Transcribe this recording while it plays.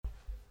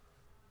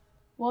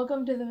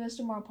Welcome to the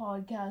Vistamar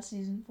Podcast,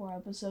 Season 4,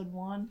 Episode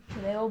 1.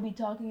 Today we'll be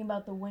talking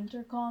about the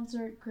winter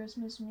concert,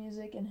 Christmas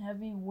music, and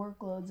heavy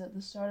workloads at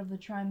the start of the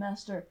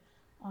trimester.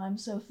 I'm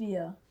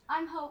Sophia.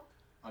 I'm Hope.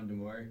 I'm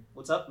Demore.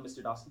 What's up,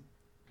 Mr. Dawson?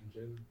 I'm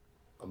Jim.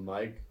 I'm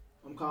Mike.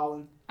 I'm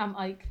Colin. I'm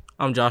Ike.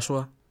 I'm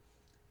Joshua.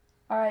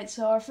 Alright,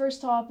 so our first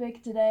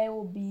topic today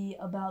will be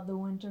about the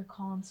winter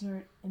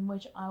concert, in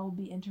which I will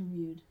be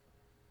interviewed.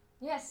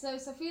 Yes, so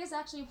Sophia's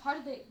actually part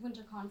of the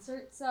winter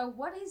concert. So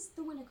what is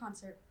the winter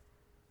concert?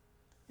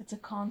 It's a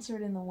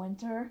concert in the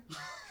winter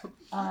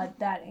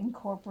that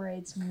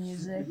incorporates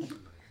music.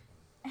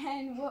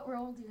 And what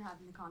role do you have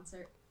in the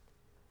concert?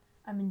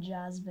 I'm in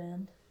jazz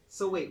band.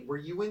 So wait, were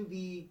you in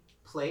the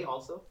play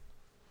also?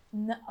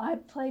 No, I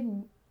played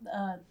You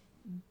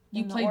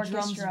in the play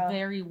orchestra. drums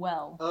very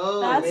well. Oh,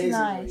 That's amazingly.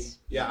 nice.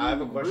 Yeah, I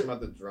have a question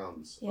about the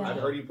drums. Yeah. I've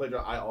heard you play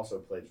drums. I also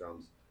play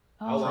drums.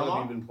 Oh. How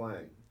long have you been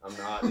playing? I'm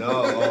not. No.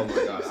 Oh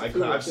my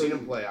god. I've seen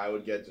him play. I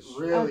would get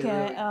destroyed. Really?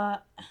 Okay,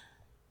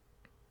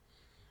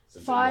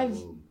 Since five- I'm in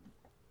the womb.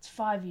 it's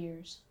 5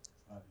 years.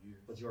 5 years.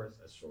 What's yours?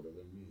 That's shorter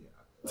than me.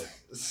 Like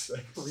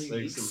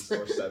 3 6 weeks.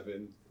 or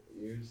 7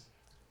 years.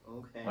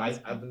 Okay. I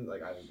haven't been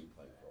playing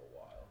for a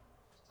while.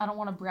 I don't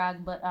want to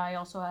brag, but I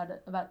also had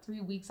about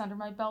 3 weeks under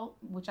my belt,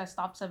 which I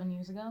stopped 7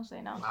 years ago, so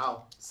you know.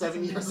 Wow,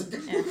 7 years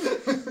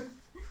ago.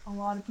 A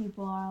lot of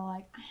people are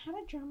like, I had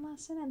a drum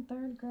lesson in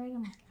 3rd grade.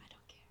 I'm like,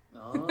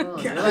 I don't care.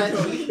 Oh, you're that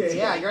elite.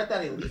 Yeah, you're at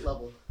that elite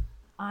level.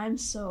 I'm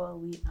so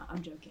elite. No,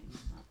 I'm joking.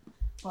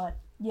 But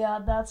yeah,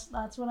 that's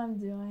what I'm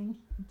doing.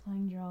 I'm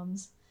playing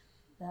drums.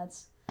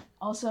 That's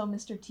also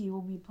Mr. T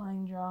will be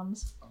playing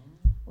drums,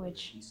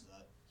 which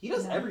He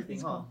does Yeah, everything,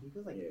 he's huh? cool. He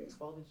does like Yeah.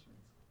 12 instruments.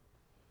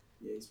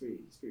 Yeah, he's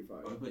pretty fire.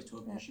 Oh, he plays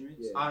 12 Yeah. instruments?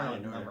 Yeah. I don't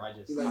didn't know. Remember, I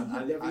just. He like, he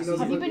definitely knows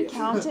have you what been he is.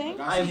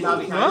 counting? I have not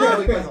been counting. I know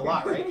he plays a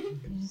lot, right?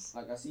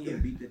 Like, I seen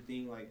him beat the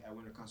thing, like, at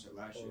winter concert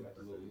last year, like,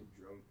 the little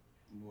drum,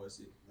 what was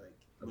it, like,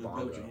 A you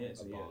play with your bongo. hands,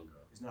 A so yeah. bongo.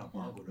 It's not a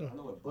bongo, though. I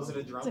know what Was it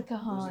a drum? It's a It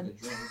was like cajon. a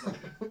drum. It's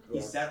like,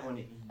 he sat on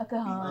it. And A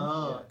cajon.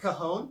 Oh,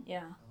 cajon?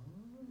 Yeah,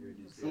 Here it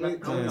is. How many,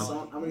 how many Yeah.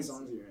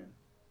 songs are you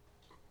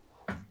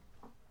in?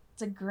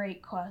 it's a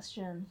great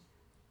question.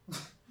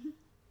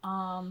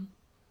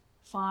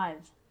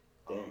 5.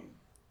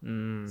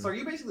 Dang. So are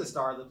you basically the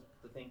star of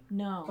the thing?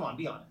 No. Come on,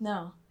 be honest.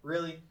 No.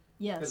 Really? Good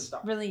Yes.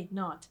 stuff. Really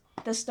not.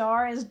 The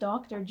star is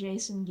Dr.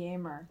 Jason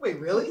Gamer. Wait,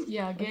 really?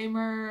 Yeah,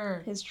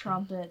 gamer. His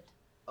trumpet.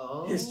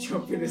 Oh. His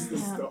trumpet is the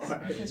Yeah. star.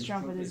 His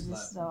trumpet is the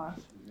star.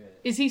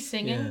 Is he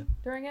singing Yeah.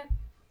 during it?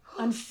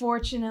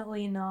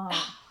 Unfortunately not.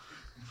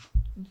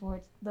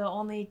 The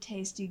only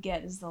taste you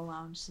get is the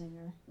lounge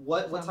singer.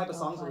 What type of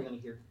songs are we gonna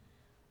hear?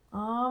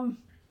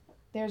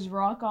 There's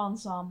rock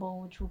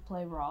ensemble, which will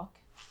play rock,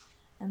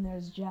 and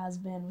there's jazz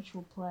band, which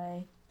will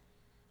play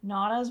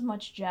not as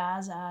much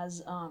jazz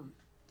as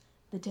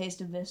the Taste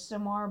of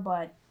Vistamar,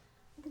 but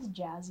I think it's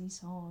jazzy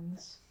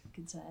songs, you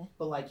could say.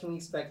 But like, can we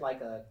expect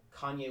like a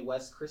Kanye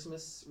West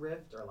Christmas riff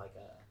or like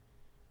a?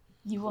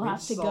 You will Which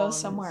have to go songs?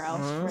 somewhere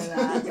else Huh? for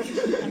that.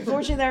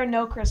 Unfortunately, there are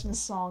no Christmas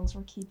songs.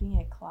 We're keeping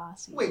it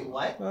classy. Wait,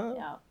 what?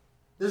 Yeah,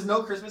 There's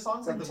no Christmas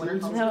songs like the winter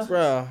No. concert?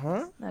 Bruh,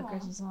 huh? no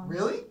Christmas songs.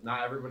 Really?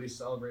 Not everybody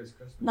celebrates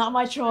Christmas. Not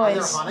my Are there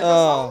choice. Hanukkah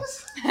Oh.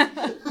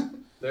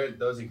 songs?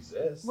 Those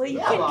exist. Well, you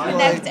Yeah, can but I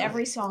connect like-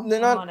 every song They're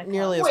to not Hanukkah.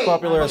 nearly as Wait,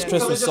 popular as so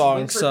Christmas they're just songs,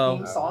 winter so.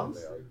 themed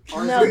songs?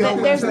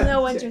 No, there's winter no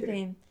theme. winter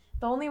theme.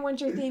 The only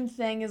winter theme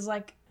thing is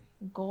like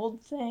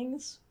gold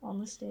things on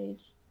the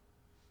stage.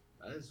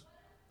 That is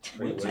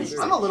pretty Winter.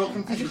 winter. I'm a little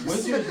confused.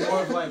 Winter is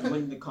more of like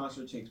when the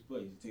concert takes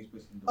place. It takes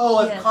place in the Oh,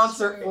 a Yes.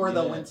 concert for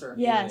the Yeah. winter.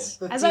 Yes,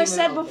 The as theme I is-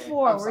 said okay,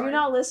 before. I'm Were sorry. you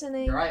not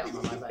listening? You're right. I'm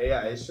on my side.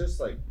 Yeah, it's just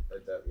like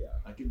that. Yeah.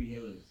 I could be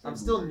here with I'm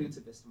still new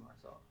to Vistamar,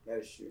 so That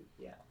is true.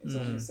 yeah. It's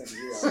only the second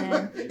year.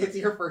 Same. It's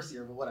your first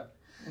year, but whatever.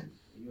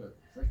 You're a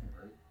freshman,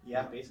 right?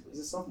 Yeah, basically. He's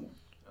a sophomore.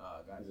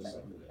 Guys, He's a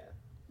Technically, yeah.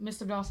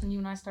 Mr. Dawson, you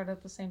and I started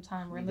at the same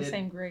time. We're in We the did.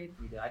 same grade.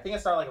 We did. I think I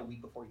started like a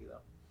week before you though.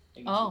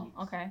 Maybe 2 Oh, weeks.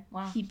 okay.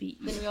 Wow. He beat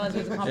you. Didn't realize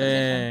there was a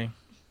competition. Dang.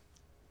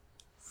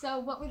 So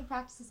what were the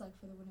practices like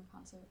for the winter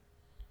concert?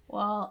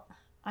 Well,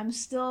 I'm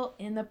still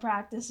in the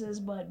practices,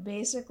 but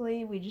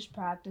basically we just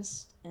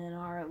practice in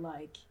our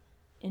like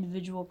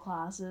individual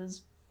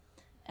classes.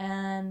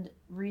 And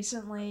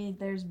recently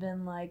there's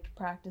been like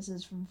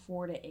practices from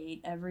 4 to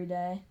 8 every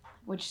day,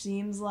 which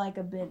seems like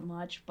a bit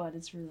much, but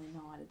it's really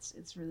not.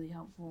 It's really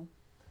helpful.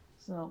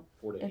 So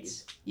 4 to 8.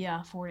 it's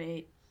 4 to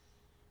 8.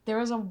 There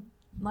was a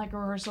like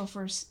rehearsal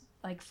for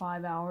like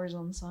 5 hours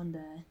on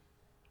Sunday,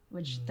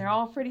 which they're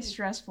all pretty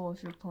stressful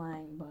if you're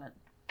playing, but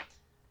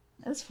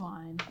it's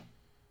fine.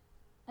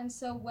 And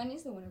so when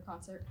is the winter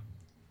concert?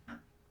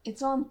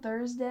 It's on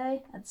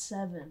Thursday at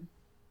 7.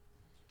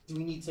 Do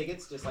we need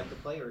tickets just like the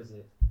play, or is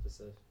it just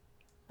a?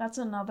 That's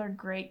another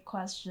great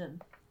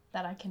question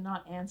that I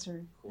cannot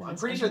answer. Cool. in I'm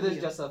this pretty sure this is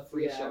interview. just a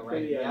free Yeah, show, right?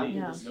 pretty, yeah.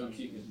 Yeah. No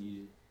tickets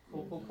needed.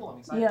 Cool. I'm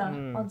excited. Yeah,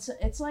 Hmm.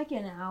 it's like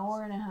an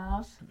hour and a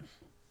half.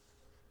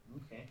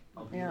 Okay.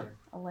 I'll be Yeah, there.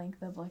 a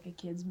length of like a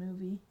kids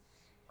movie.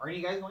 Are any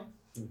of you guys going?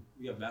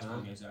 We have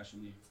basketball games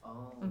actually.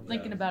 Oh. I'm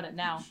thinking about it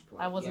now.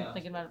 I wasn't Yeah.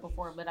 thinking about it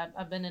before, but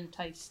I've been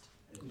enticed.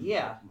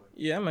 Yeah.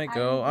 Yeah, I might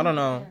go. I don't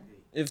know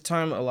if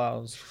time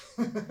allows.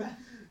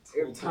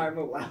 If time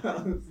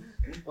allows.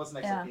 What's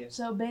next, Yeah, Sophia?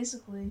 so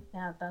basically,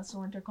 yeah, that's the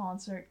winter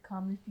concert.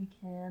 Come if you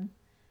can.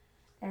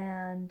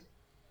 And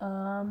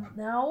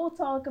now we'll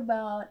talk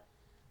about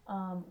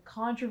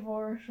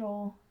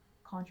controversial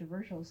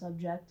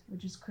subject,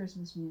 which is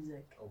Christmas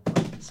music.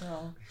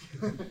 So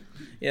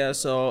Yeah,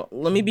 so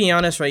let me be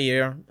honest right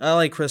here. I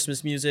like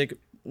Christmas music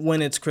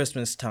when it's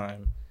Christmas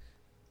time.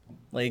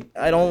 Like,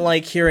 I don't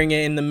like hearing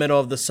it in the middle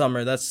of the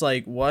summer. That's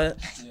like, what?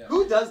 Yeah.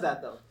 Who does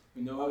that though?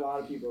 You know A what? lot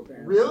of people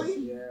apparently. Really?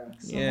 Yeah.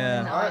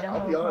 Yeah. No, I don't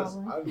I'll be know,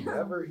 honest. probably. I'm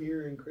never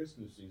hearing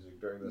Christmas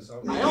music during the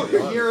summer. I don't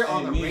hear it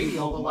on the Hey, me,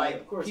 radio, but no, like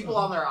of course people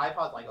not. on their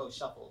iPods, like, oh,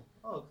 shuffle.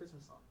 Oh,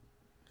 Christmas song.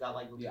 That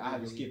like. Yeah, I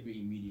have to skip it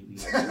immediately.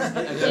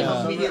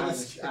 Yeah.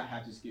 I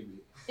have to skip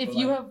it. If But,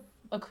 you like, have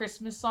a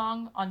Christmas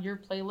song on your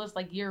playlist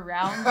like year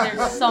round,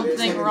 there's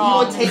something You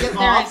wrong. will take it There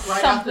off is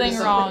right after something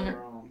the wrong.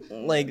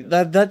 Like,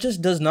 that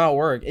just does not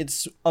work.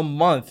 It's a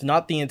month,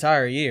 not the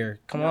entire year.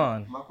 Come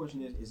on. My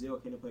question is it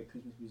okay to play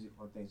Christmas music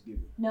on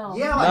Thanksgiving? no.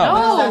 Yeah, like No.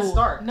 when does that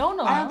start? No,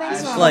 I don't think I-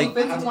 so. Like-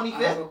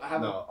 25th,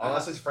 25th? No,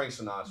 unless it's Frank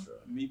Sinatra.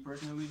 Me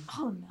personally,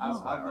 Oh I no.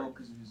 go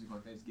Christmas music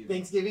on Thanksgiving.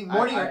 Thanksgiving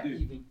morning I or do.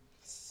 evening?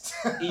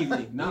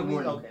 Evening, not Evening,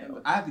 morning. okay.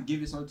 I have to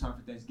give it some time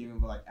for Thanksgiving,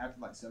 but like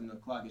after like 7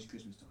 o'clock, it's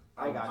Christmas time.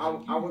 I got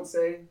you. I would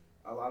say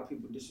a lot of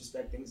people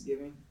disrespect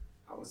Thanksgiving.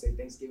 I would say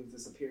Thanksgiving is a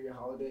superior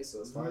holiday.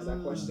 So as far as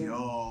that question,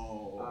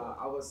 Yo.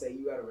 I would say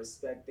you gotta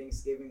respect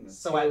Thanksgiving.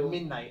 So at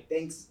midnight.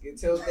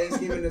 Until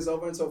Thanksgiving is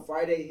over, until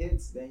Friday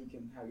hits, then you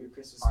can have your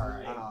Christmas All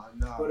tree. right.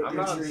 No. Put I'm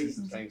not a tree.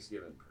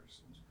 Thanksgiving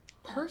person.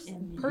 But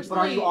are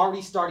Personally, you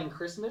already starting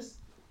Christmas?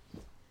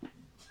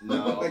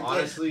 No, Like,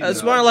 honestly, It's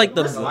no. more like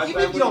the- My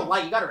Even if you don't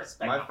like, you gotta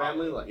respect. My the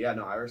family, holiday. like, yeah,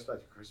 no, I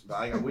respect Christmas.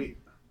 But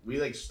we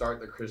like start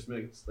the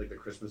Christmas, like the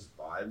Christmas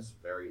vibes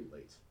very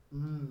late.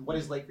 What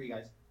is late for you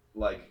guys?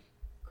 Like,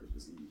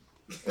 Christmas Eve.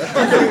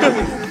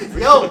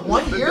 Yo,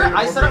 one The year day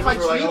I before set up my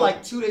Christmas, we're tree like,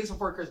 like 2 days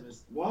before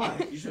Christmas. Why?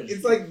 should-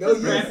 It's like no Because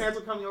use. grandparents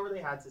were coming over, they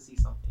had to see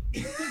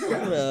something.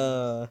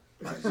 so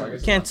I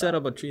guess Can't it's set not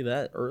up a tree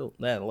that early,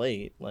 that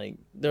late. Like,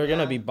 they're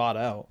gonna be bought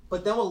out.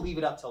 But then we'll leave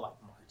it up till like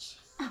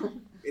March.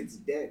 It's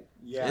dead.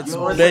 Yeah. It's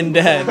Yo, been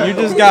dead. You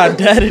just got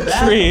dead That's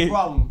the tree.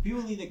 problem.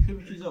 People leave their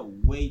Christmas trees up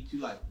way too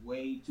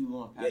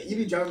long. Yeah, you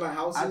be driving by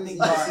houses. I think you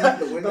by- see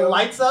the The window.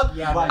 lights up?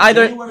 Yeah. By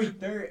Either- January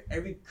 3rd,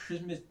 every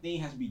Christmas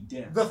thing has to be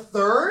dim. The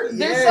 3rd?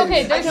 There's Yes.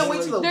 okay. I There's can't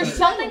wait till the there's third.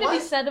 something to be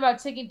What? said about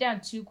taking it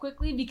down too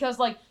quickly because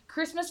like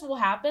Christmas will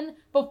happen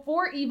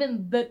before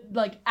even the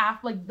like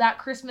after like that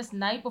Christmas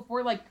night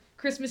before like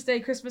Christmas Day,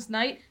 Christmas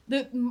night.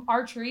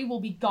 Our tree will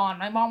be gone.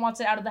 My mom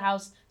wants it out of the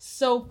house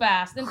so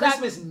fast. In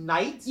Christmas fact,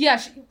 night? yeah,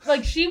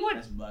 she would.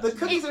 That's The blasphemy.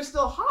 cookies are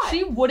still hot.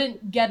 She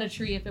wouldn't get a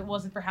tree if it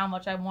wasn't for how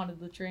much I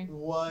wanted the tree.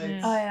 What? Yeah.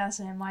 Oh yeah,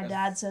 Sam. My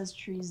dad says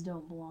trees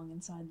don't belong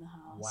inside the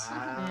house.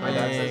 Wow. My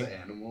dad Hey. says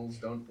animals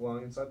don't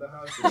belong inside the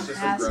house. It's just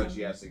a Ask grudge him.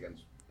 he has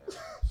against.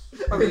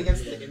 Are we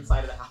against the inside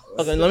of the house?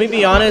 Okay, let me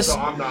be honest. So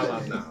I'm not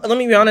allowed now. Let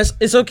me be honest.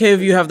 It's okay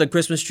if you have the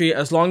Christmas tree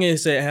as long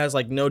as it has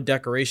like no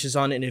decorations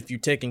on it, and if you're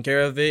taking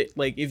care of it.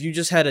 Like if you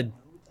just had a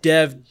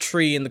dead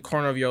tree in the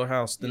corner of your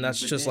house, then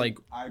that's But just then like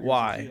I agree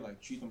why? with you,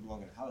 like trees don't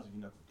belong in the house if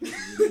you're not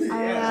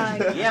gonna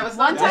do it. Yeah, but it's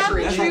One not time the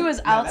decorated. tree was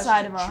Yeah, that's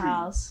outside just of a our tree.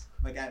 house.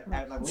 Like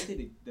like when they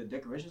take the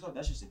decorations off,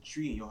 that's just a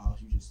tree in your house.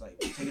 You just like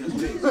taking up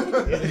space.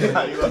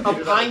 Yeah, you look-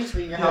 A pine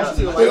tree in your Yeah. house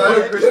too. Yeah.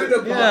 Like, Put it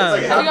in a Yeah.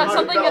 box. You got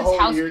something against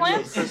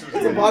houseplants?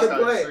 It's a potted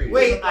plant.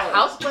 wait, a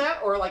house plant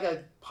or like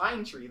a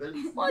pine tree? They're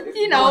Well,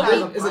 you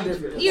know, It's a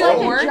different. Either like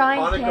or. a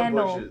giant Hanukkah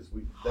candle. bushes.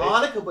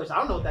 Hanukkah bush. I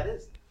don't know what that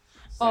is.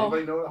 Oh.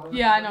 Anybody know what Hanukkah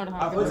Yeah, I know bush what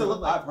is? I've What's heard, it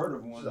look like? I've heard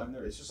of one. I've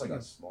never. It's just like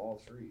a small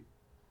tree.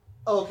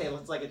 Oh, okay,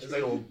 it's like a It's tree.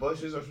 like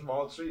bushes or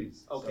small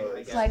trees. Okay, So I it's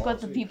It's guess. like small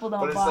what the tree. people But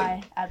don't it's buy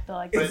like- at the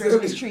like but the it's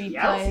Christmas like- tree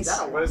yeah, I don't see place.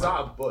 that. But it's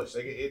not a bush.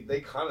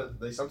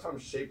 They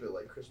sometimes shape it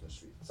like Christmas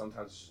trees.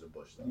 Sometimes it's just a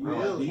bush. Do you,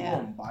 Though. do you Yeah. go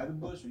and buy the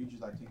bush, or you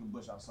just like take a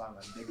bush outside and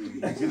like decorate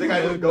it? Do you think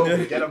I just go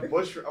and get a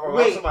bush or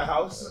Wait. else in my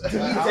house? Do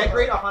you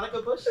decorate a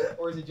Hanukkah bush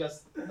or is it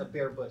just a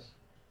bare bush?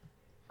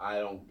 I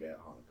don't get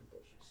Hanukkah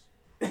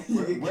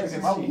bushes.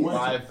 If I wanted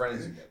I to- have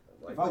friends who get them.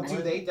 Like, If I But do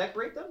wanted- they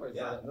decorate them or is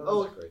yeah, that? no,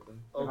 Oh, that's great. Then.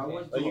 If I okay.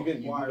 wanted Like to you can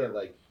acquire- get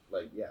like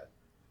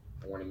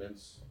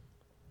ornaments.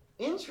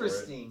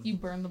 Interesting. You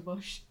burn the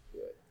bush.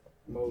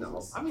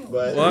 Moses. I mean,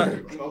 But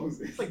What?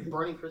 Moses. it's like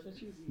burning Christmas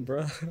trees.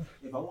 Bruh.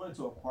 If I wanted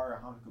to acquire a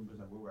Hanukkah bush,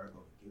 like where would I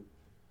go?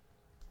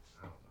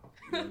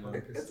 I don't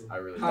know. I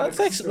really. That's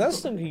actually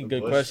that's a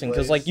good bush question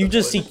because place, like you the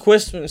just see bush.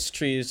 Christmas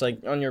trees like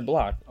on your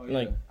block. Oh yeah,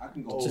 Like I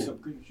can go Oh. pick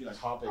up Christmas tree like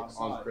Topic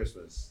outside. on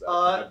Christmas. Can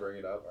Uh, I bring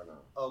it up or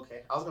not?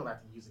 Okay, I was going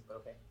back to music, but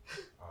okay.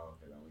 Oh,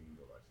 okay, then we can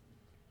go back.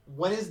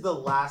 When is the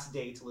last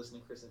day to listen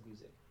to Christmas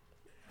music?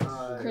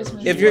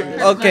 Christmas If you're-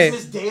 Day. okay.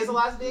 Christmas Day is the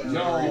last day?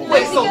 No.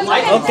 Wait, so Because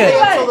lights okay.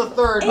 stay until the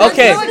 3rd. It's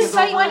Okay. the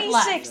Excitement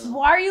 26th.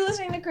 Why are you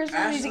listening to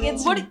Christmas music?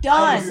 It's What-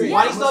 done. I agree.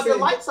 Why do you still have your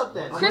lights up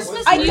then?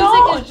 Christmas I music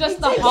don't. is just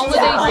the It's holiday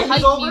exactly.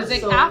 hype Over,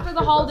 music. so- After the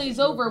holiday's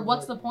over,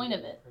 what's the point of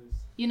it?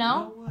 You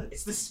know? what?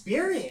 It's the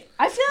spirit.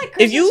 I feel like If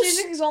Christmas you-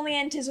 music is only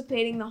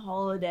anticipating the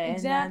holiday,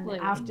 Exactly.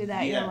 and then after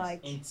that you're Yes.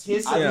 like,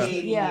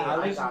 Anticipating Yeah. it. I I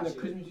listen got to you.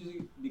 Christmas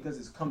music because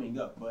it's coming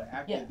up, but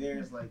after Yeah.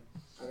 there's like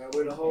I got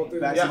with the whole thing.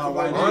 Back to my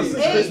white Honestly,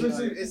 days. Christmas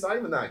it's not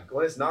even that.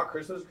 When it's not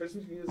Christmas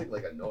music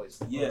like annoys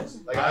me. yes.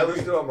 Like I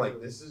listen to it, I'm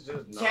like, this is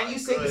just not Can't you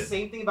say good. the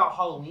same thing about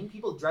Halloween?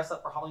 People dress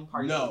up for Halloween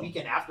parties No. the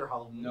weekend after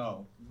Halloween.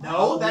 No.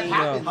 No, that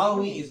happens.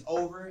 Halloween is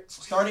over.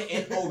 Started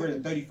and over the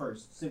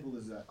 31st. Simple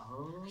as that.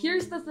 Oh.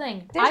 Here's the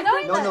thing. There's I no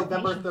think, No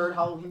November 3rd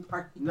Halloween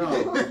party. No.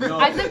 No.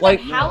 I think Like-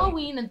 like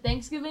Halloween and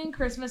Thanksgiving and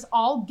Christmas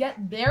all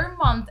get their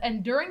month,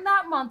 and during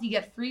that month you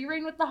get free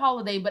reign with the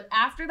holiday, but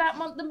after that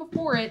month and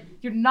before it,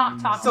 you're not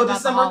talking So about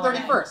December the holiday.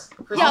 31st.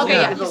 Yeah, okay,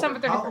 Yeah. yeah, is over. December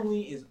 31st.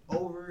 Halloween is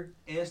over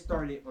and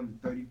started on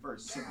the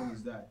 31st. Simple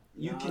as that.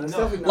 You Nah, can that's no.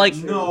 definitely not Like-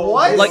 true. No.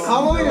 What? Like-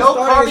 Halloween No is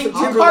starting carving. in You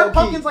September. carve low-key.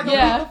 pumpkins like Yeah.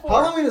 a week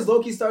before. Halloween is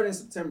low key starting in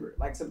September.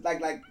 Like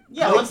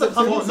Yeah, like once the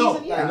pumpkin no,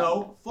 season. Yeah.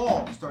 no,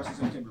 fall starts in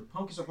September.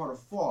 Pumpkins are part of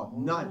fall,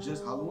 not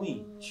just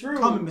Halloween. True.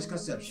 Common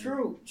misconception.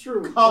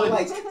 True. Common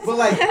But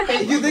like,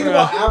 if you think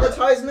about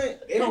advertisement,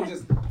 they don't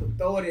just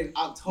throw it in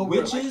October.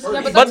 Witches? Like,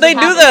 Yeah, first. But they do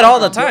happens that all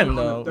the on time On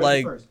though. the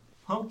Like 31st.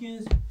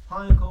 Pumpkins,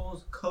 pine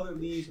cones, colored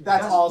leaves.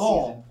 That's all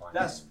fall. season.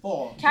 That's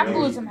fall.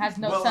 Capitalism has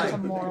no But, sense like,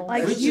 of morals.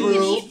 like Witches, you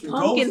can eat ghosts,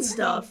 pumpkin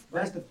stuff.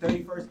 That's the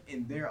 31st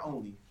and there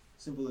only.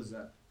 Simple as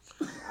that.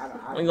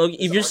 I Like, don't-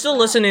 if you're still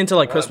listening to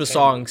like Well, Christmas okay.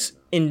 songs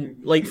in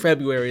late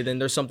February, then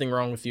there's something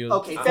wrong with you.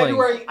 Okay, Like,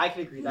 February, I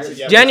can agree. That's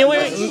Yeah,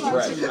 January-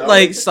 that's correct.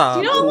 like, stop.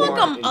 Do you know People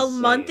like aren't a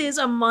month insane. is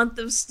a month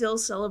of still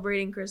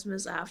celebrating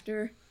Christmas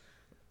after?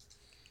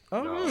 I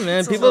don't know, No. man.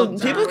 It's a People long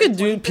people time. could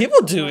do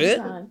people do it.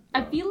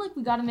 I feel like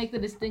we gotta make the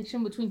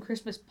distinction between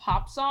Christmas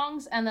pop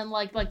songs and then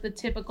like the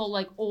typical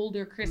like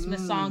older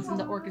Christmas songs and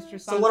the orchestra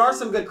songs. So what are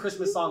some good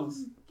Christmas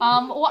songs?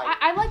 Well,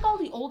 I like all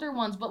the older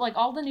ones, but like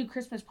all the new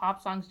Christmas pop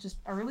songs just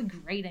are really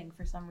grating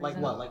for some Like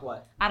reason. what? Like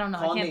what? I don't know.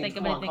 Call I can't names, think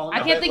of come on, anything. call I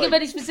names. can't I think bet, of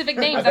any specific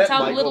I names. bet That's how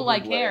Michael little I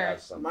Bublé care.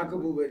 has some. Michael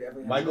Bublé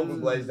definitely. Michael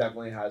Bublé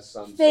definitely has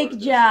some Fake sort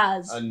of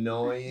jazz.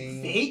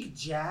 annoying. Fake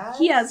jazz?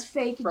 He has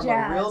fake From a real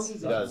jazz. music.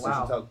 He does.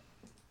 Wow. Tell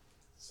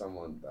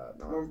someone that.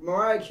 No.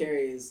 Mariah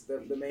Carey is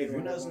the main If you're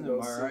one. not listening to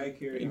everyone goes to. Mariah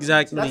Carey,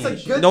 Exactly.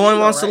 That's a good No one thing,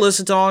 wants though, to right?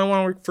 listen to All I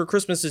Want for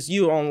Christmas Is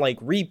You on like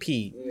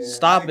repeat. Yeah.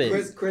 Stop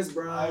it. Chris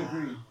Brown. I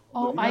agree.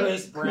 Oh, But you know,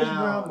 Chris Chris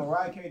Brown. Brown,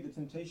 Mariah Carey, The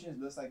Temptations.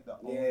 That's like the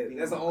only Yeah, thing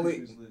that's on the my only-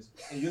 Christmas list.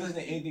 And you listen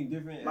to anything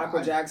different.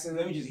 Michael Jackson.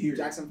 Let me just hear it.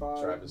 Jackson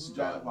 5. Travis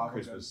John- Scott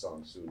Christmas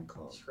song soon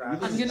come.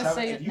 Travis. I'm gonna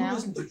say If it you now.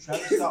 listen to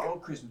Travis Scott on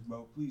Christmas,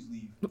 bro, please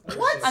leave.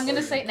 What? I'm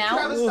gonna say it now.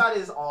 Travis Scott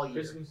is all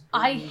year.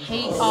 I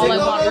hate All I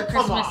Want for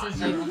Come Christmas on. Is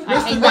You. I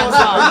hate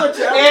that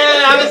song.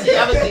 Yeah,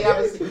 I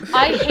haven't seen.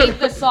 I hate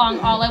the song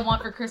All I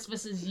Want for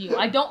Christmas Is You.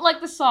 I don't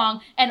like the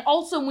song, and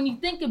also when you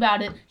think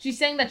about it, she's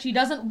saying that she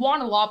doesn't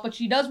want a lot, but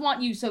she does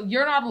want you, so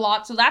you're not a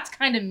lot, so that's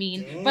kind of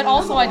mean. But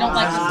also I don't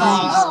like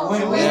the song.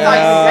 Wait, we Yeah.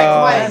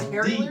 dissect Mariah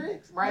Carey Deep.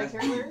 lyrics? Mariah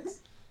Carey lyrics?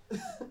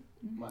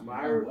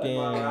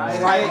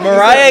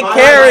 Mariah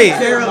Carey.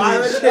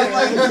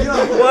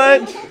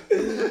 What?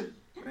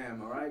 Man,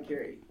 Mariah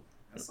Carey.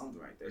 That's something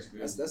right there.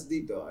 That's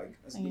deep though. Like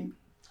that's deep.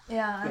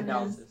 Yeah, I Good mean,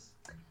 analysis.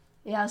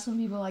 yeah. Some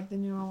people like the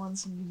newer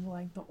ones. Some people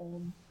like the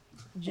old,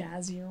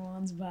 jazzier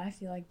ones. But I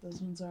feel like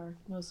those ones are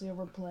mostly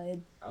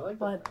overplayed. I like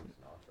But- that.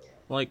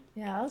 Like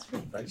Yeah, that's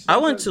pretty. I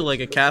went to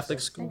like a Catholic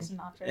school, Thanks,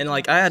 Sinatra. and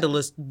like I had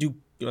to do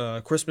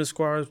Christmas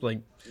choirs like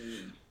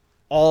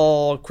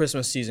all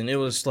Christmas season. It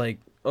was like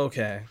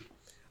okay,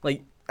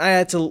 like I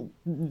had to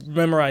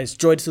memorize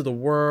 "Joy to the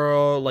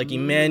World," like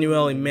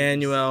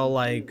Emmanuel,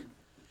 like,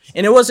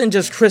 and it wasn't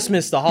just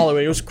Christmas the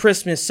holiday. It was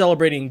Christmas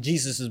celebrating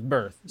Jesus'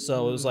 birth.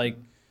 So it was like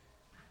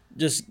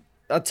just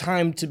a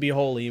time to be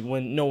holy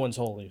when no one's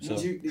holy. So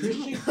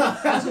Christian,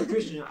 as a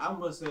Christian, I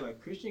must say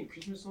like Christian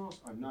Christmas songs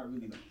are not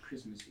really like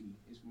Christmas-y.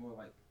 It's more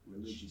like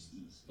religious-y.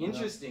 you know?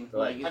 Interesting.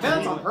 Like, I bet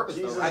that's on purpose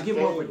though. I get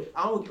more.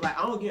 I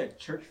don't get a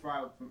church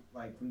vibe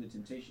from the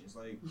Temptations.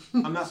 Like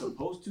I'm not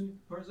supposed to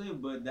per se,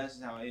 but that's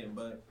how I am.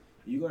 But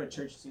you go to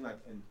church, seem like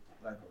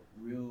a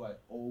real like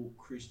old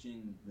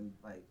Christian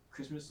like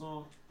Christmas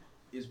song.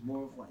 It's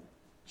more of like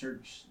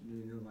church,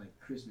 like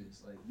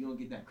Christmas. Like you don't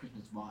get that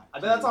Christmas vibe. I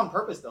bet that's on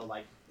purpose though.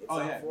 Like, It's Oh,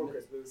 not yeah. for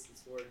Christmas.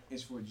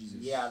 It's for Jesus.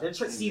 yeah, they're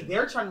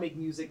trying to make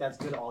music that's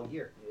good all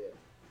year.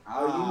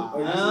 Ah, Are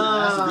you-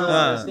 that's a good one.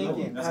 Ah. That's a good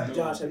one. That's a good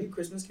Josh, one. have you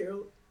Christmas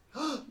caroled?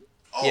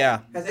 yeah,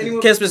 Has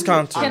anyone Christmas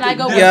concert. Can I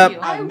go with Yep. you?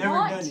 I've I never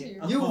want done to.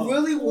 it. You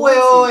really Wait,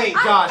 want wait,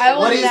 Josh. I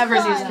will What is never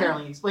Christmas do that.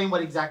 caroling? Explain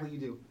what exactly you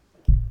do.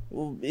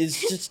 Well, it's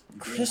just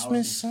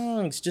Christmas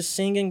songs, just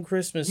singing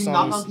Christmas You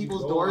knock on songs.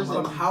 people's doors From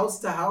and house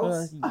to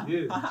house?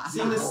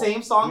 sing the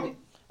same song.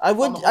 I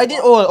did.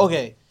 Oh,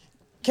 okay.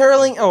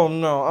 Caroling. Oh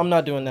no, I'm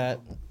not doing that.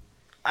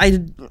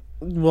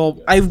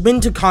 I've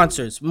been to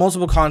concerts,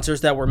 multiple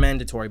concerts that were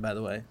mandatory, by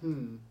the way.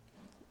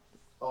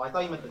 Oh, I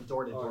thought you meant the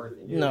door-to-door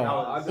thing.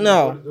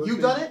 No. You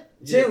done it?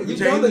 Jim, you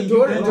Jamie, done the you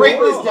door to done it? door? Break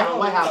this down.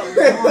 What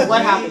happened?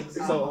 What happened?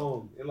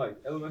 So in like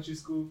elementary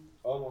school,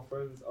 all my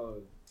friends,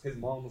 his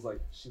mom was like,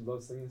 she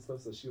loved singing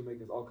stuff, so she would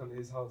make us all come to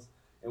his house,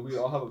 and we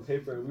all have a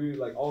paper, and we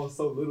like all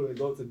so little and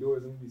go to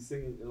doors and we'd be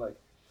singing, and like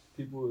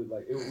people would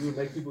like we would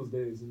make people's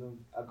days, you know.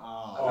 I think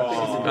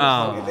it's a good Oh.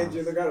 song. And then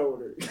Junior got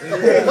older.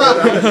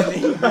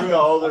 I got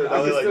older.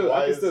 Now they're like, why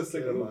I can is still this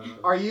sing kid it. alive?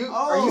 Are you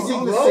Oh,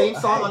 singing the bro. same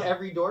song on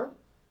every door?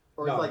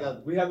 Or No, it's like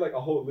a we had like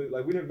a whole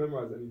like we didn't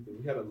memorize anything.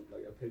 We had a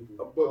paper.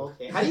 A book.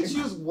 okay. How do you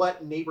choose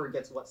what neighbor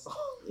gets what song?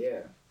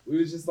 Yeah. We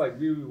was just like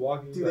we would be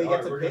walking. Do like, they get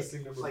alright, to we're gonna pick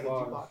sing number like a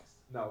 5. jukebox?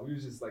 No, we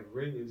was just like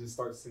ring and just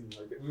start singing.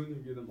 Like we wouldn't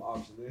even give them an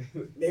option.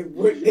 They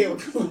would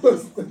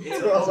close the door.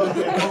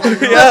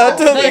 Yeah,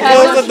 until they They had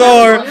closed the no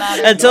door. choice on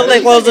that. Until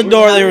they closed the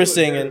door, they were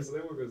singing. So they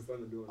were just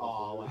starting to do it.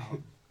 Oh wow.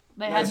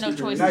 They had Nice no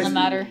people, choice nice in the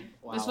matter.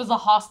 Wow. This was a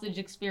hostage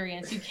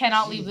experience. You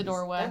cannot leave the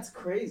doorway. That's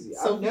crazy.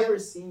 So I've never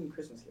seen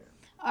Christmas Carol.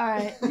 All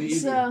right. Me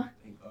So, either.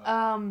 Thank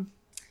God.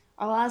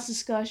 our last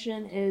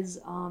discussion is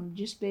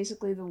just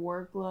basically the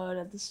workload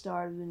at the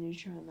start of the new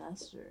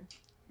trimester.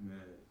 Man,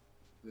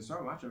 the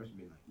start of my trimester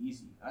been like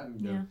easy. I haven't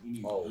Yeah. done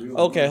any Oh. real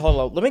Okay, work. hold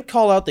on. Let me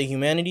call out the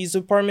humanities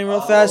department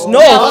real fast. No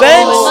Yeah,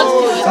 offense. let's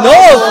do it.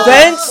 No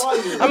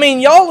offense. I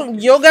mean,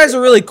 y'all guys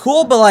are really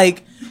cool, but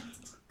like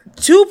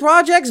 2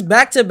 projects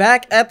back to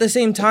back at the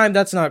same time,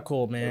 that's not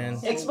cool, man.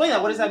 Explain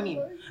that. What does that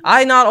mean?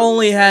 I not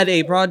only had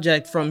a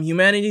project from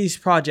humanities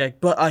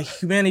project, but a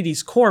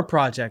humanities core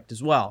project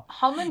as well.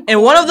 How many?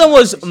 And one of them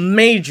was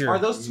major. Are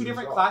those 2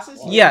 different classes?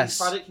 Yes. Humanities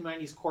Project,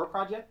 Humanities Core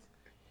Project?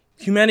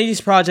 Humanities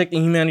project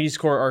and humanities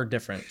core are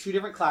different. 2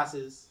 different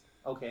classes.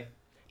 Okay.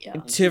 Yeah.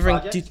 And 2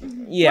 Different. projects? One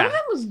of Yeah.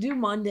 them was due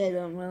Monday,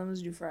 though, and one of them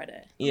was due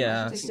Friday.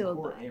 Yeah. Taking Still-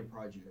 core and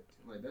project.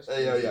 Like, that's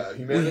Hey, yeah. crazy.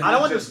 Humanities I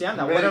don't just- understand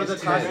that. What are the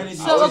humanities classes?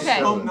 is- So It's okay,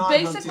 so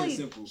non-content basically,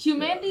 simple.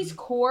 humanities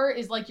core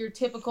is like your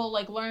typical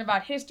like learn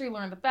about history,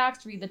 learn the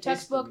facts, read the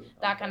textbook, History,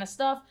 that okay. kind of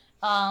stuff.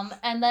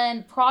 And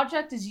then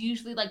project is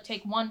usually like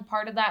take one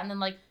part of that and then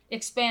like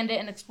expand it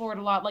and explore it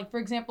a lot. Like for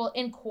example,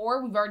 in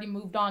core we've already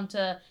moved on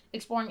to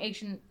exploring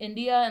ancient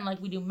India and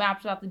like we do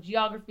maps about the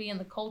geography and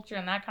the culture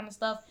and that kind of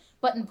stuff.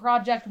 But in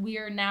project we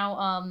are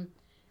now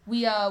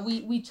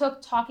we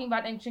took talking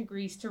about ancient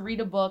Greece to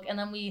read a book and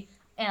then we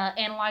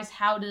analyze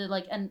how to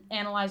like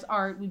analyze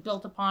art. We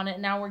built upon it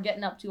and now we're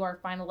getting up to our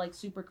final like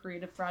super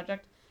creative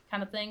project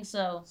kind of thing.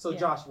 So So yeah.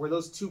 Josh, were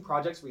those 2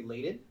 projects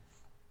related?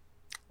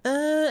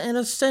 In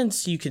a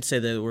sense, you could say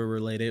that we're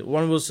related.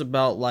 One was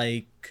about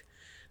like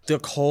the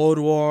Cold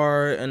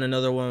War, and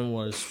another one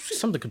was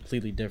something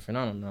completely different.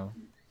 I don't know.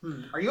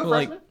 Are you a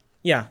Like- freshman?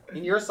 Yeah.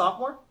 And you're a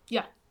sophomore?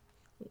 Yeah.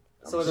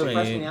 So are there Wait.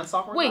 freshman and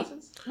sophomore Wait.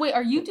 classes? Wait,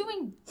 are you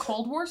doing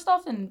Cold War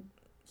stuff in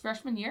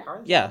freshman year? How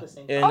are they Yeah. the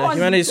same In Oh, I-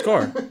 humanities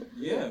core.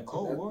 Yeah,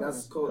 Cold War.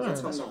 That's cool. That's That's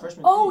a coming up.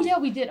 freshman. Oh thing. yeah,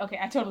 we did. Okay,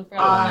 I totally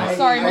forgot. About that. I-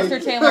 Sorry, I-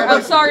 Mr. Taylor.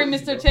 I'm sorry,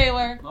 Mr.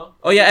 Taylor.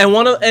 Oh yeah,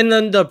 and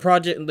then the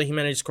project, the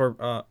humanities core.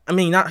 I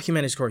mean, not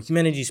humanities core.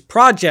 Humanities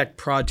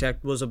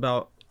project was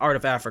about art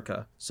of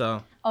Africa.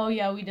 So Oh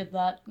yeah, we did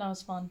that. That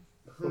was fun.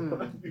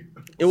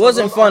 it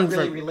wasn't those fun aren't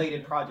really for.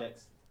 related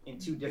projects in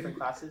 2 different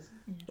classes.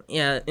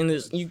 Yeah, and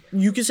this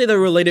you could say they're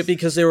related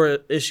because they were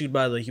issued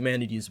by the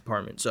humanities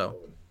department. So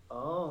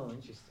Oh,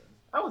 interesting.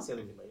 I wouldn't say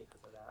they're related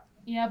because of that.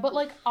 Yeah, but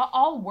like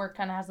all work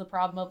kind of has the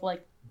problem of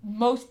like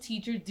most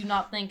teachers do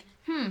not think,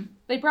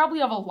 they probably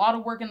have a lot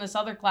of work in this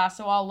other class,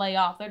 so I'll lay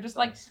off. They're just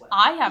like,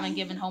 I haven't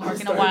given homework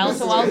in a while,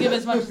 so I'll give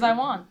as much as I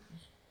want.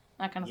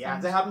 That kind of Yeah,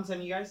 has thing. that happened to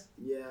any of you guys?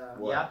 Yeah.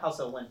 What? Yeah. How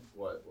so? When?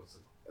 What's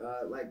it?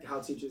 Like how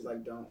teachers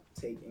like don't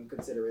take in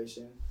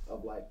consideration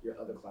of like your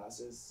other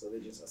classes, so they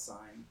just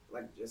assign.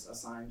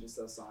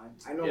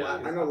 I know. Yeah.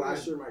 I know.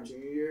 Last year, my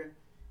junior year,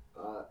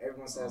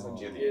 everyone says like Oh.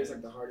 junior year is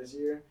like the hardest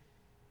year.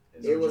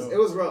 It's It a was joke. it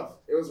was rough.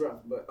 It was rough,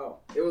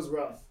 but it was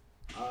rough.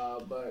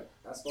 But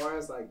as far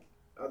as like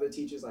other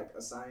teachers like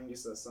assigning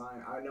just to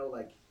assign, I know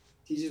like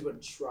teachers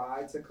would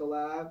try to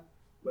collab,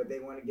 but they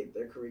want to get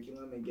their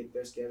curriculum and get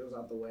their schedules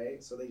out the way,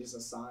 so they just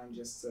assign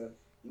just to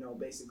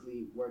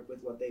basically work with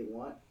what they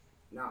want,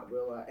 not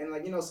real. And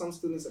like some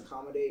students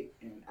accommodate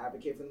and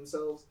advocate for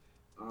themselves,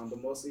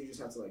 but mostly you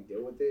just have to like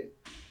deal with it.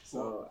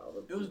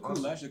 So It was cool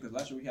last year because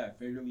last year we had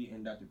Fairly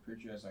and Dr.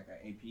 Pritchard as like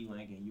an AP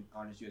Lang and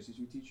honors US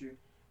history teacher.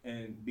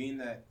 And being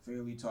that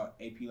Fairly taught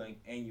AP Lang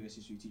and US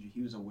history teacher,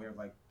 he was aware of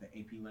like the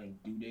AP Lang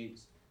due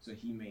dates. So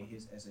he made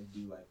his essay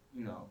due like,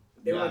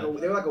 they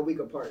were like a week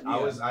apart.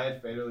 I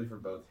had fatally for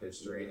both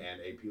history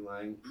and AP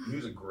Lang. He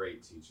was a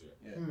great teacher,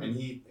 Yeah. and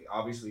he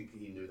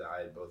knew that I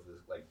had both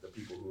the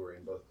people who were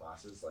in both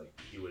classes. Like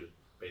he would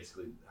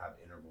basically have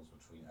intervals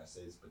between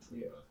essays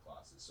between both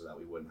classes, so that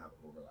we wouldn't have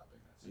overlapping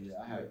essays.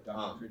 Yeah, I had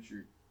Dr.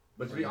 Pritchard.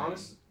 But to be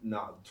honest,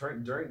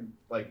 during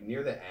like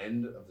near the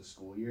end of the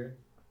school year,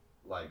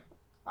 like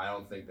I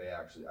think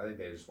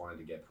they just wanted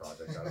to get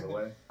projects out of the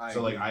way.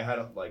 So like I had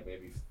like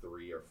maybe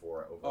 3 or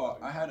 4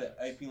 overlapping. I had an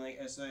AP Lang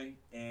essay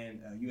and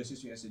a US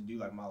history essay due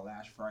like my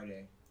last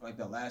Friday. Like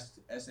the last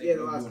essay, Yeah, they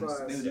the were last doing class.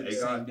 they were doing the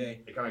It got- same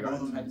day. It kind One of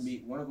of them got had to be.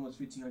 One of them was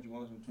 1,500.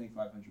 One of them was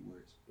 2,500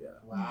 words.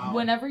 Wow.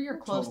 Whenever you're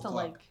close to 12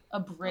 like o'clock. a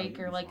break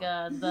or like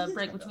the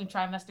break between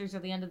trimesters or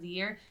the end of the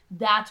year,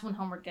 that's when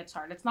homework gets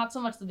hard. It's not so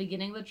much the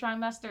beginning of the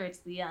trimester; it's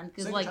the end.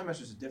 Because Second like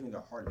trimester is definitely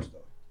the hardest though.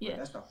 Yeah. Like,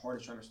 that's the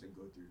hardest trimester to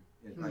go through.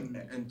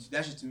 And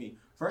that's just to me.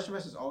 First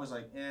trimester is always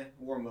like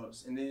warm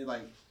ups, and then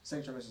like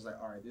second trimester is like,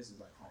 all right, this is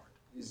like hard.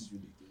 This is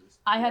ridiculous.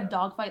 I had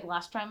dogfight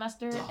last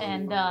trimester,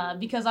 and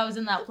because I was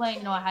in that play,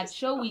 I had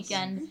show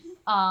weekend.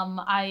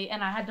 I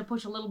had to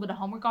push a little bit of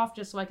homework off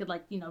just so I could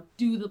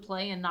do the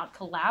play and not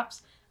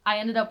collapse. I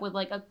ended up with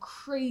a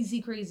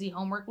crazy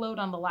homework load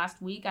on the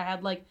last week. I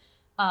had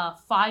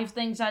 5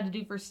 things I had to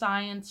do for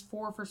science,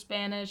 4 for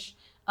Spanish,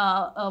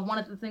 1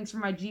 of the things for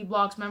my G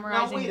blocks,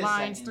 memorizing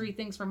lines, 3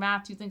 things for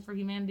math, 2 things for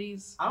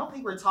humanities. I don't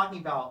think we're talking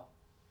about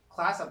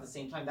class at the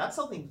same time. That's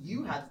something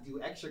you had to do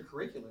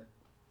extracurricular.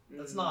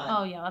 That's not.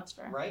 Oh yeah, that's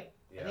fair. Right?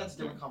 Yeah. I think that's a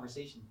different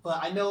conversation.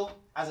 But I know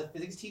as a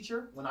physics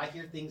teacher, when I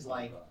hear things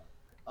like,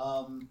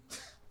 Wow.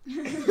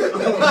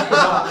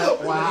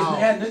 Wow. It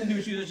had nothing to do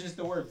with you. It's just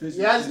the word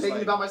physics. yeah, just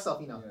thinking about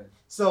myself, Yeah.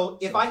 So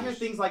if I hear Selfish.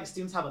 things like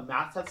students have a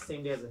math test the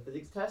same day as a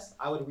physics test,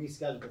 I would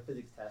reschedule the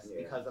physics test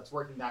Yeah. because that's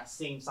working that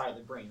same side of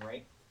the brain,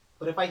 right?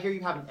 But if I hear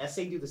you have an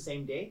essay due the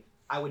same day,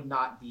 I would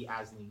not be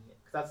as lenient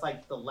because that's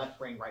like the left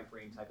brain, right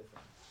brain type of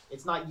thing.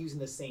 It's not using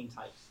the same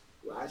types.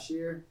 Last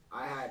year,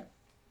 I had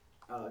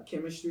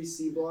chemistry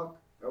C block.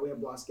 We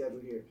have block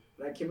scheduled here.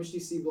 But I had chemistry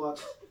C block,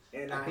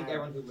 and I think had,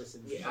 everyone who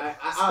listens. Yeah,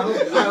 I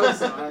hope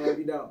so. I don't know if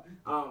you don't.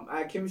 I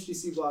had chemistry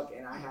C block,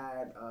 and I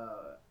had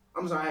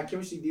I had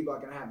chemistry D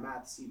block, and I had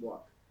math C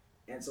block.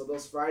 And so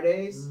those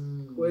Fridays,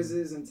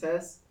 quizzes and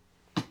tests,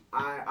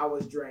 I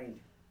was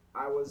drained.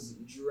 I was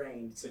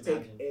drained to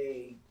take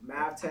a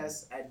math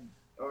test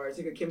or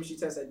take a chemistry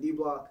test at D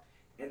block,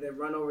 and then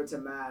run over to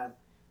math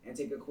and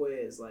take a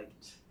quiz.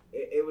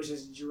 It was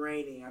just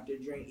draining after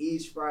draining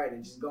each Friday,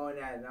 just going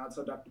at it. And I'll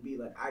tell Dr. B,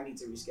 I need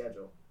to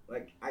reschedule.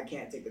 I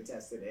can't take a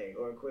test today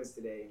or a quiz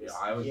today. Yeah,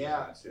 I was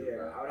that too. Yeah,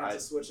 bro. I would have to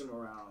switch them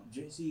around.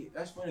 See,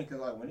 that's funny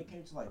because when it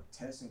came to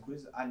tests and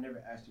quizzes, I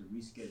never asked you to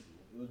reschedule.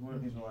 It was one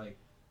of those where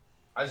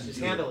I just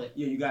do handle it.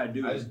 Yeah, you gotta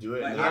do it. I just do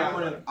it. I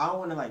don't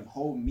want to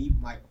hold me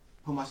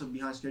put myself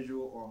behind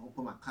schedule or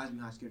put my class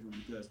behind schedule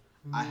because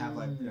I have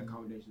an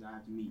accommodation that I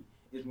have to meet.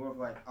 It's more of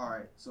all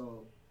right,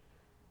 so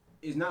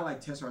it's not like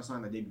tests are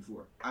assigned the day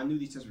before. I knew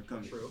these tests were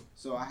coming. True.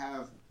 So I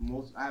have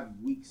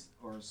weeks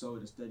or so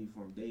to study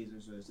for them, days or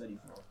so to study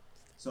for them.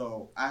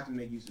 So I have to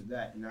make use of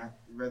that, and I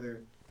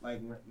rather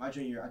my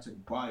junior year I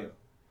took bio,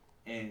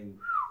 and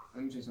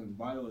let me tell you something.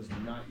 Bio is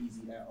not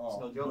easy at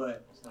all. It's no joke.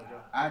 But It's no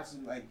joke. I had to,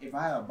 if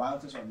I had a bio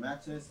test or a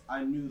math test,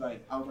 I knew I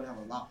was gonna have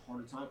a lot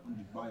harder time on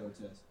the bio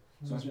test.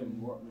 So I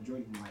spent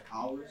majority of my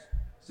hours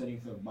studying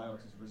for the bio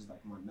test versus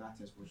my math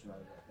test portion.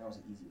 That was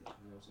an easy day.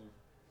 You know what I'm saying?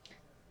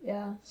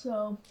 Yeah,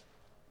 so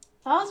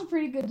that was a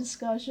pretty good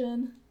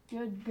discussion.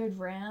 Good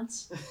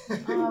rants.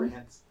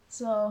 Rants.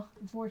 So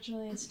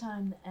unfortunately, it's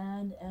time to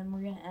end, and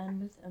we're gonna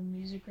end with a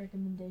music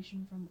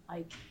recommendation from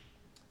Ike.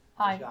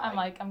 Hi, I'm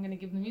Mike. I'm gonna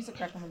give the music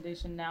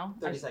recommendation now.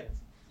 30 seconds.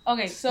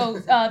 Okay, so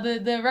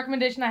the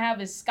recommendation I have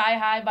is Sky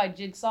High by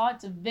Jigsaw.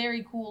 It's a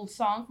very cool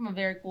song from a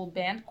very cool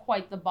band,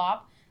 quite the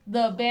bop.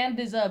 The band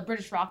is a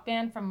British rock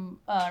band from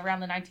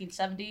around the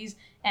 1970s,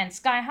 and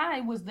Sky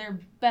High was their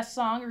best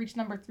song. It reached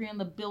number 3 on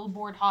the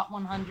Billboard Hot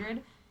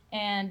 100,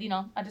 and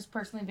I just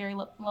personally very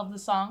love the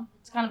song.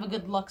 It's kind of a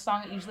good luck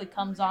song. It usually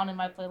comes on in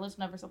my playlist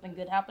whenever something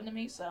good happened to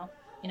me, so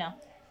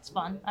it's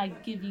fun. I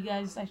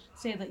should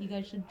say that you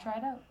guys should try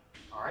it out.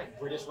 All right,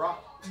 British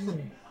rock.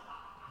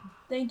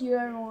 Thank you,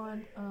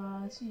 everyone.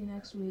 See you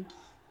next week.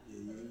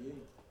 Yeah.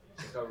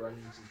 Check out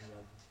Rodney.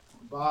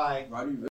 Bye. Roddy